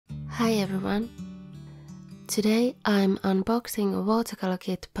Hi everyone! Today I'm unboxing a watercolor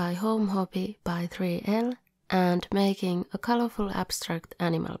kit by HomeHobby by 3L and making a colorful abstract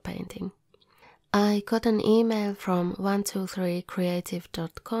animal painting. I got an email from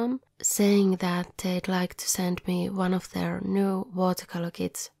 123creative.com saying that they'd like to send me one of their new watercolor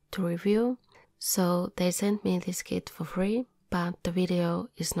kits to review, so they sent me this kit for free, but the video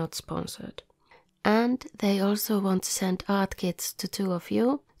is not sponsored. And they also want to send art kits to two of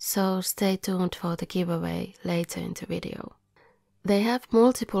you, so stay tuned for the giveaway later in the video. They have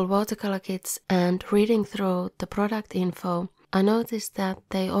multiple watercolor kits, and reading through the product info, I noticed that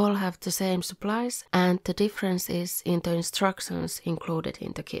they all have the same supplies and the difference is in the instructions included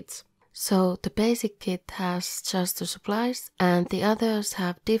in the kits. So the basic kit has just the supplies and the others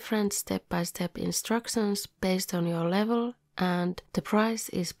have different step-by-step instructions based on your level, and the price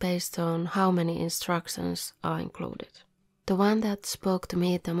is based on how many instructions are included. The one that spoke to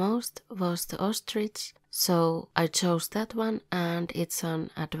me the most was the Ostrich, so I chose that one, and it's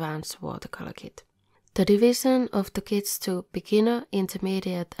an advanced watercolor kit. The division of the kits to beginner,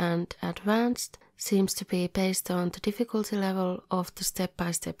 intermediate and advanced seems to be based on the difficulty level of the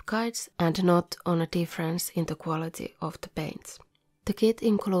step-by-step guides and not on a difference in the quality of the paints. The kit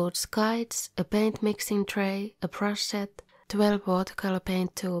includes guides, a paint mixing tray, a brush set, 12 watercolor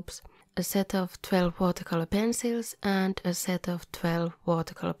paint tubes, a set of 12 watercolor pencils and a set of 12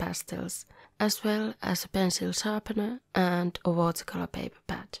 watercolor pastels, as well as a pencil sharpener and a watercolor paper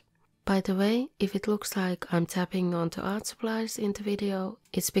pad. By the way, if it looks like I'm tapping onto art supplies in the video,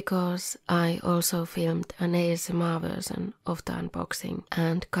 it's because I also filmed an ASMR version of the unboxing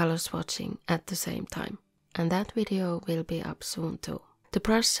and color swatching at the same time, and that video will be up soon too. The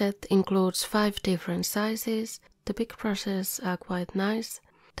brush set includes 5 different sizes. The big brushes are quite nice.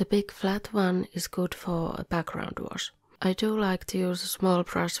 The big flat one is good for a background wash. I do like to use a small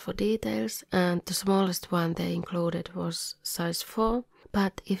brush for details, and the smallest one they included was size 4,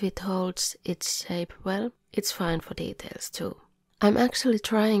 but if it holds its shape well, it's fine for details too. I'm actually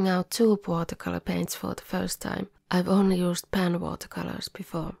trying out tube watercolor paints for the first time. I've only used pan watercolors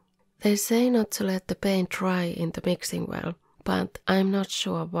before. They say not to let the paint dry in the mixing well, but I'm not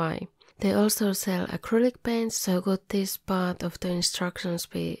sure why. They also sell acrylic paints, so could this part of the instructions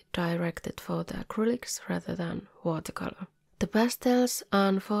be directed for the acrylics rather than watercolor? The pastels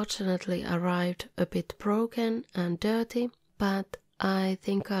unfortunately arrived a bit broken and dirty, but I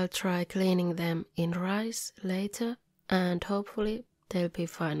think I'll try cleaning them in rice later and hopefully they'll be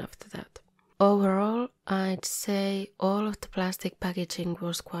fine after that. Overall, I'd say all of the plastic packaging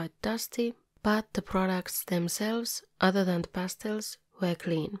was quite dusty, but the products themselves, other than the pastels, were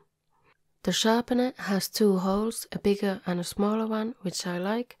clean. The sharpener has 2 holes, a bigger and a smaller one, which I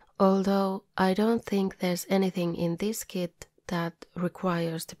like, although I don't think there's anything in this kit that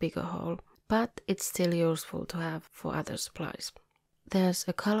requires the bigger hole, but it's still useful to have for other supplies. There's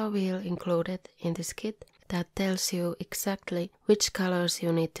a color wheel included in this kit that tells you exactly which colors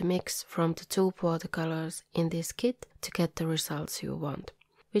you need to mix from the tube watercolors in this kit to get the results you want,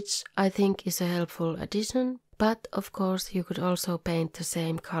 which I think is a helpful addition. But of course you could also paint the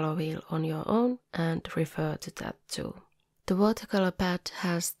same color wheel on your own and refer to that too. The watercolor pad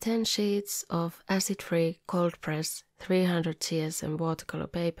has 10 sheets of acid-free cold press 300 GSM watercolor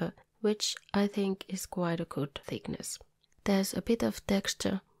paper, which I think is quite a good thickness. There's a bit of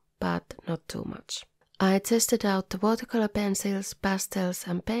texture, but not too much. I tested out the watercolor pencils, pastels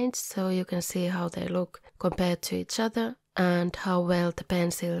and paints so you can see how they look compared to each other and how well the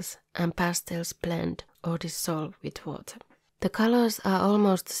pencils and pastels blend or dissolve with water. The colors are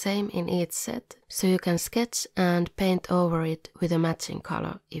almost the same in each set, so you can sketch and paint over it with a matching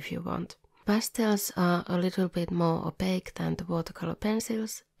color if you want. Pastels are a little bit more opaque than the watercolor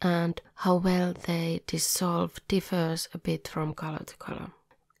pencils, and how well they dissolve differs a bit from color to color.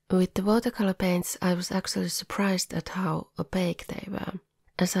 With the watercolor paints, I was actually surprised at how opaque they were.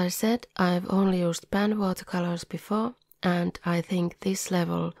 As I said, I've only used pan watercolors before, and I think this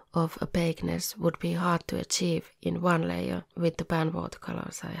level of opaqueness would be hard to achieve in one layer with the pan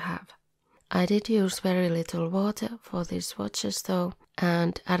watercolors I have. I did use very little water for these swatches though,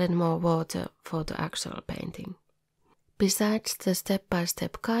 and added more water for the actual painting. Besides the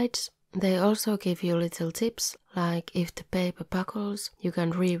step-by-step guides, they also give you little tips, like if the paper buckles, you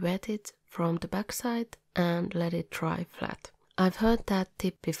can re-wet it from the backside and let it dry flat. I've heard that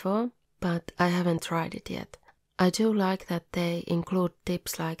tip before, but I haven't tried it yet. I do like that they include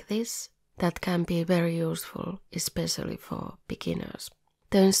tips like this that can be very useful, especially for beginners.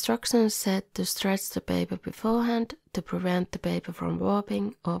 The instructions said to stretch the paper beforehand to prevent the paper from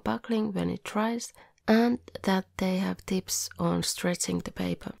warping or buckling when it dries, and that they have tips on stretching the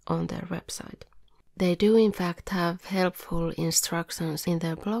paper on their website. They do in fact have helpful instructions in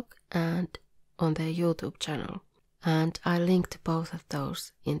their blog and on their YouTube channel, and I linked both of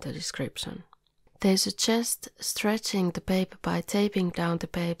those in the description. They suggest stretching the paper by taping down the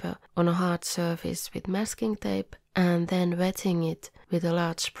paper on a hard surface with masking tape and then wetting it with a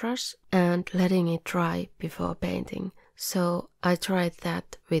large brush and letting it dry before painting. So I tried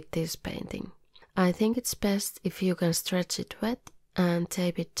that with this painting. I think it's best if you can stretch it wet and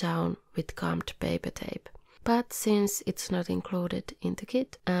tape it down with gummed paper tape. But since it's not included in the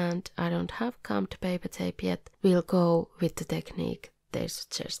kit and I don't have gummed paper tape yet, we'll go with the technique they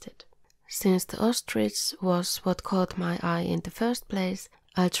suggested. Since the ostrich was what caught my eye in the first place,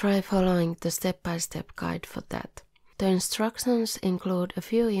 I'll try following the step-by-step guide for that. The instructions include a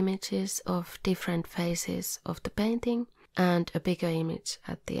few images of different phases of the painting and a bigger image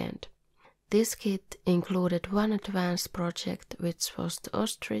at the end. This kit included one advanced project, which was the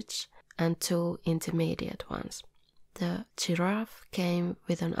ostrich, and 2 intermediate ones. The giraffe came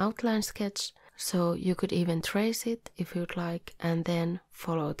with an outline sketch, so you could even trace it if you'd like and then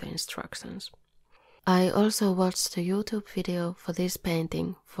follow the instructions. I also watched a YouTube video for this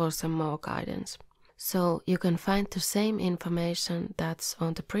painting for some more guidance. So you can find the same information that's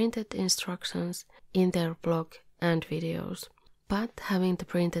on the printed instructions in their blog and videos. But having the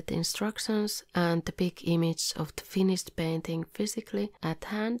printed instructions and the big image of the finished painting physically at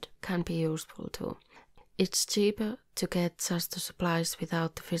hand can be useful too. It's cheaper to get just the supplies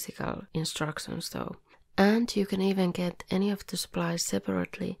without the physical instructions though. And you can even get any of the supplies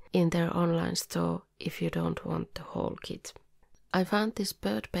separately in their online store if you don't want the whole kit. I found this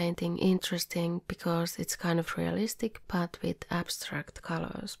bird painting interesting because it's kind of realistic but with abstract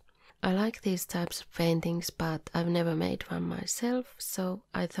colors. I like these types of paintings, but I've never made one myself, so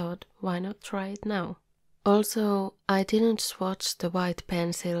I thought, why not try it now? Also, I didn't swatch the white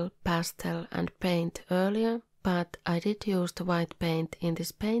pencil, pastel and paint earlier, but I did use the white paint in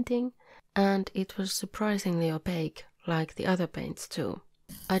this painting, and it was surprisingly opaque, like the other paints too.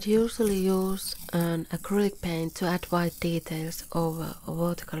 I'd usually use an acrylic paint to add white details over a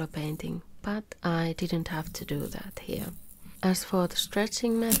watercolor painting, but I didn't have to do that here. As for the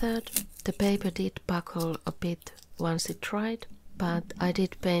stretching method, the paper did buckle a bit once it dried, but I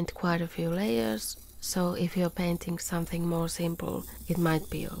did paint quite a few layers, so if you're painting something more simple, it might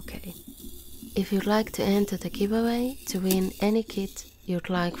be okay. If you'd like to enter the giveaway to win any kit you'd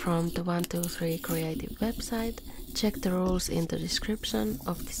like from the 123 Creative website, check the rules in the description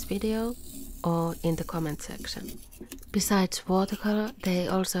of this video or in the comment section. Besides watercolor, they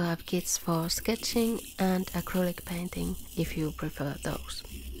also have kits for sketching and acrylic painting if you prefer those.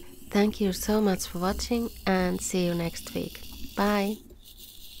 Thank you so much for watching and see you next week. Bye!